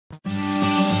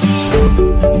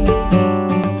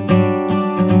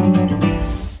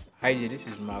Hi there, this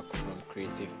is Mark from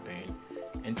Creative Pen,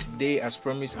 and today, as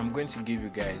promised, I'm going to give you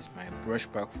guys my brush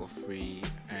pack for free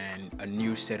and a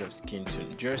new set of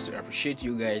Skintone. Just to appreciate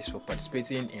you guys for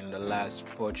participating in the last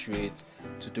portrait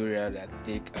tutorial that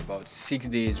take about 6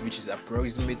 days, which is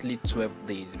approximately 12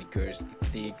 days, because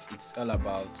it's all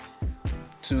about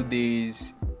 2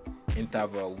 days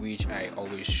interval, which I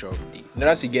always short the. In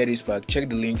order to get this pack, check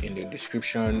the link in the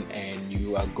description and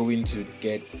you are going to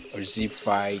get a zip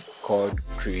file called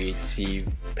Creative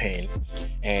Pen.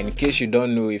 And in case you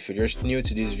don't know, if you're just new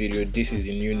to this video, this is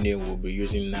the new name we'll be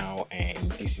using now, and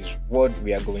this is what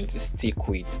we are going to stick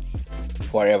with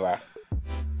forever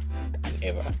and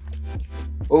ever.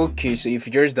 Okay, so if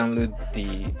you just download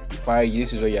the file,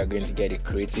 this is where you are going to get a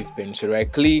Creative Pen. So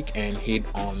right click and hit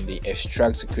on the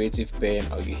extract to Creative Pen,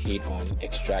 or you hit on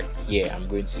extract here. I'm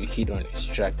going to hit on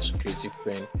extract to Creative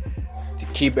Pen to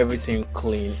keep everything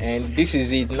clean, and this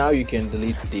is it. Now you can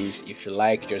delete this if you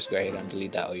like. Just go ahead and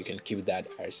delete that, or you can keep that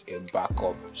as a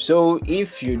backup. So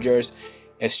if you just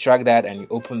extract that and you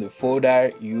open the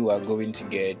folder, you are going to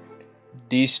get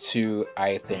these two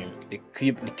items, the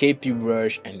KP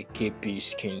brush and the KP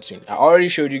Skintone. I already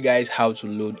showed you guys how to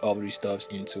load all these stuffs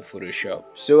into Photoshop,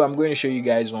 so I'm going to show you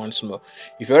guys once more.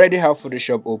 If you already have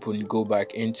Photoshop open, go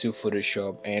back into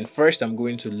Photoshop, and first I'm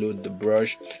going to load the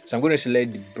brush. So I'm going to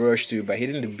select the brush tool by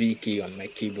hitting the B key on my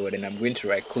keyboard, and I'm going to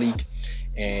right click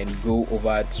and go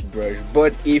over to brush.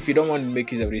 But if you don't want to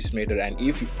make use of this method, and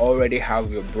if you already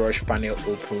have your brush panel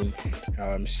open,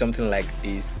 something like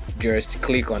this, just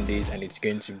click on this and it's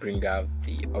going to bring out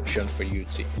the option for you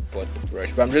to import the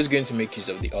brush. But I'm just going to make use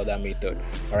of the other method.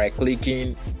 All right,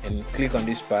 clicking and click on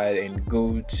this part and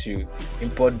go to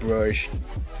import brush,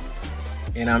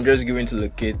 and I'm just going to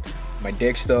locate my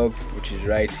desktop, which is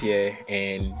right here,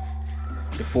 and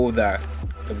the folder.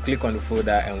 So click on the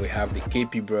folder and we have the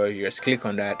KP brush. You just click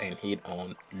on that and hit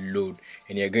on load,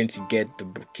 and you're going to get the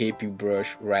KP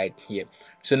brush right here.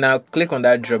 So now click on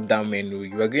that drop down menu.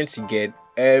 You are going to get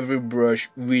every brush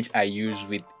which I used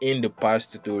within the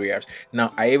past tutorials.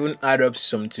 Now I even add up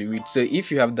some to it. So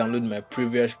if you have downloaded my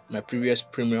previous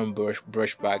premium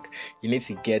brush pack, you need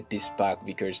to get this pack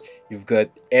because you've got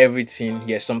everything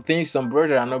here. Some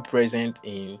brushes are not present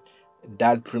in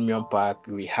that premium pack.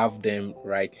 We have them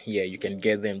right here. You can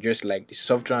get them just like the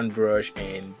soft round brush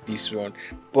and this one,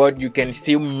 but you can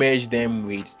still merge them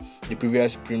with the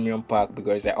previous premium pack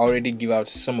because I already give out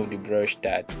some of the brush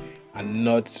that are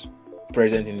not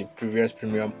present in the previous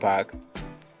premium pack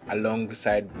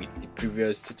alongside with the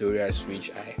previous tutorials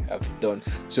which I have done.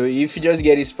 So if you just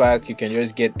get this pack, you can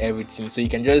just get everything. So you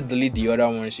can just delete the other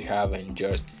ones you have and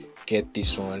just get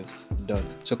this one done.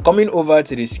 So coming over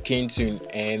to the Skintone,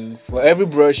 and for every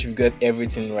brush you've got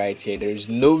everything right here. There is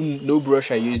no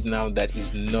brush I use now that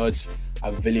is not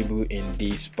available in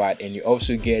this part, and you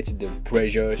also get the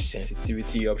pressure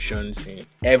sensitivity options in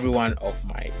every one of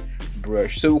my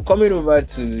brush. So coming over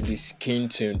to the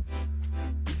Skintone,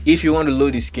 if you want to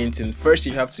load the Skintone, first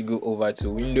you have to go over to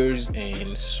Windows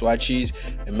and swatches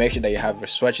and make sure that you have your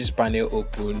swatches panel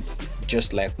open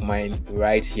just like mine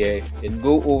right here. Then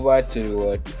go over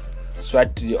to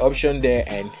the option there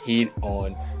and hit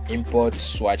on import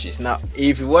swatches. Now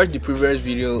if you watch the previous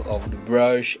video of the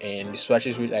brush and the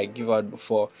swatches which I give out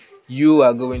before, you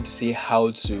are going to see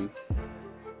how to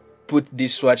put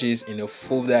these swatches in a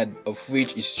folder of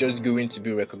which is just going to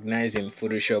be recognized in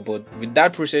Photoshop. But with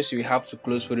that process, you have to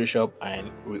close Photoshop and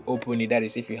reopen it. That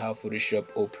is if you have Photoshop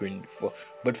open before.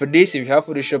 But for this, if you have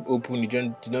Photoshop open, you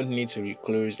don't need to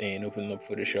reclose and open up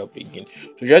Photoshop again.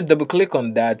 So just double click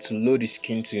on that to load the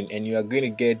Skintone, and you are going to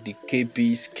get the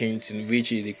KP Skintone,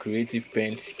 which is the Creative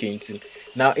Pen Skintone.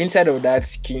 Now inside of that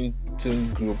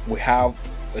Skintone group, we have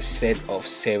a set of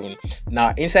 7.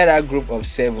 Now inside that group of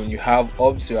 7, you have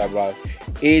up to about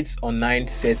 8 or 9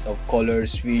 sets of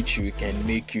colors which you can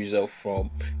make use of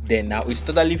from there. Now it's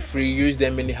totally free. Use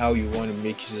them anyhow you want to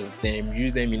make use of them.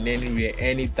 Use them in anywhere,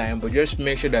 anytime, but just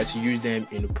make sure that you use them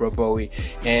in a proper way,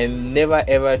 and never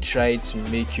ever try to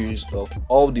make use of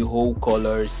all the whole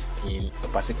colors in a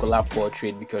particular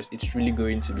portrait because it's really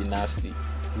going to be nasty.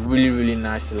 Really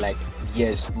nasty. Like,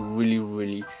 yes,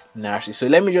 really nasty. So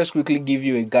let me just quickly give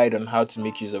you a guide on how to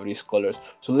make use of these colors.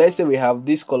 So let's say we have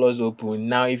these colors open.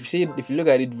 Now if you look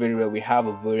at it very well, we have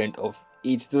a variant of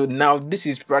it. So now this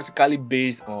is practically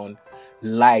based on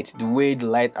light, the way the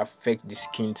light affects the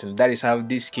Skintone. That is how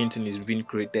this Skintone is being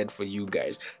created for you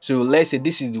guys. So let's say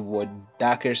this is the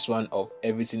darkest one of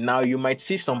everything. Now you might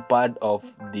see some part of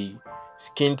the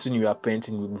skin tone you are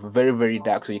painting will be very, very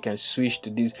dark, so you can switch to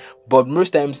this. But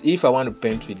most times if I want to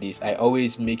paint with this, I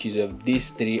always make use of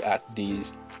these three at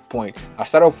this point. I'll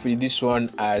start off with this one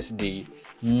as the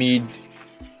mid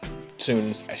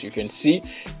tones, as you can see.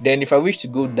 Then if I wish to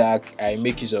go dark, I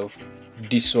make use of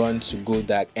this one to go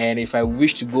dark, and if I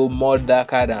wish to go more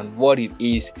darker than what it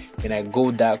is, then I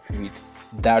go dark with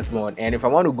that one. And if I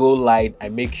want to go light, I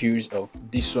make use of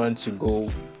this one to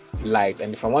go light.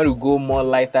 And if I want to go more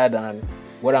lighter than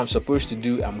what I'm supposed to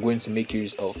do, I'm going to make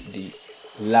use of the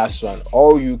last one.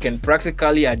 Or you can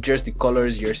practically adjust the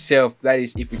colors yourself, that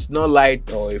is if it's not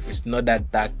light or if it's not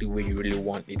that dark the way you really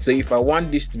want it. So if I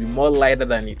want this to be more lighter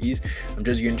than it is, I'm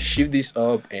just going to shift this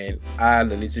up and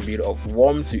add a little bit of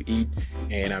warm to it,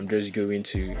 and I'm just going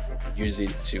to use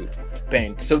it to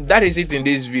paint. So that is it in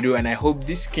this video, and I hope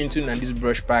this skin tone and this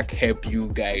brush pack help you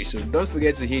guys. So don't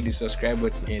forget to hit the subscribe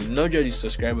button, and not just the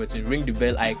subscribe button, ring the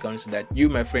bell icon so that you,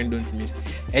 my friend, don't miss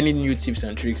any new tips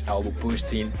and tricks I'll be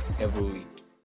posting every week.